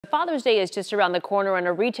Father's Day is just around the corner, and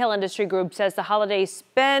a retail industry group says the holiday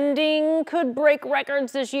spending could break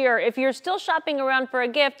records this year. If you're still shopping around for a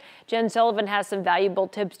gift, Jen Sullivan has some valuable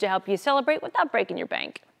tips to help you celebrate without breaking your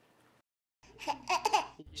bank.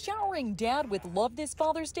 Showering dad with love this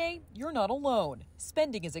Father's Day? You're not alone.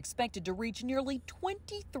 Spending is expected to reach nearly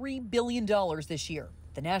 $23 billion this year.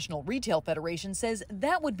 The National Retail Federation says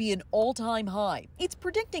that would be an all-time high. It's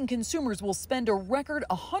predicting consumers will spend a record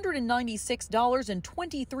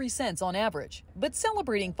 $196.23 on average. But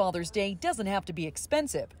celebrating Father's Day doesn't have to be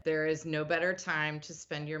expensive. There is no better time to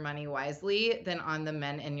spend your money wisely than on the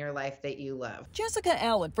men in your life that you love. Jessica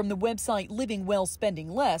Allen from the website Living Well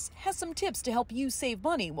Spending Less has some tips to help you save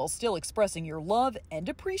money while still expressing your love and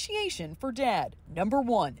appreciation for dad. Number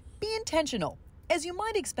 1, be intentional. As you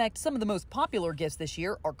might expect, some of the most popular gifts this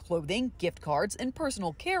year are clothing, gift cards, and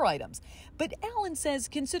personal care items. But Allen says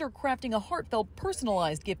consider crafting a heartfelt,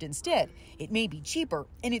 personalized gift instead. It may be cheaper,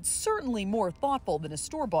 and it's certainly more thoughtful than a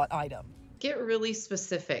store-bought item. Get really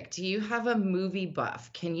specific. Do you have a movie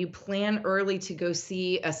buff? Can you plan early to go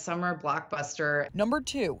see a summer blockbuster? Number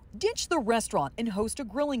 2, ditch the restaurant and host a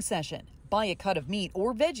grilling session. Buy a cut of meat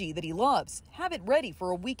or veggie that he loves. Have it ready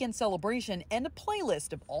for a weekend celebration and a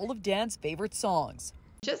playlist of all of Dad's favorite songs.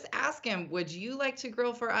 Just ask him, would you like to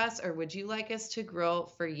grill for us, or would you like us to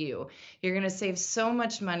grill for you? You're going to save so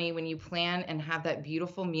much money when you plan and have that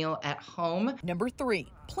beautiful meal at home. Number 3,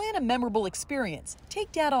 plan a memorable experience.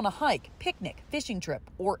 Take Dad on a hike, picnic, fishing trip,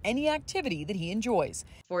 or any activity that he enjoys.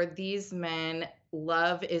 For these men,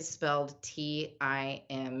 love is spelled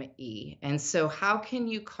T-I-M-E. And so how can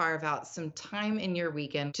you carve out some time in your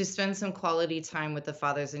weekend to spend some quality time with the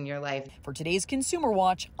fathers in your life? For today's Consumer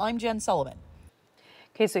Watch, I'm Jen Sullivan.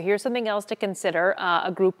 Okay, so here's something else to consider,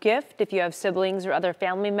 a group gift. If you have siblings or other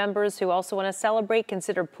family members who also want to celebrate,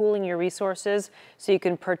 consider pooling your resources so you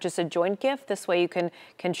can purchase a joint gift. This way you can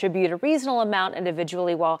contribute a reasonable amount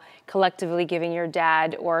individually while collectively giving your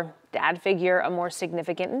dad or dad figure a more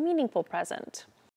significant and meaningful present.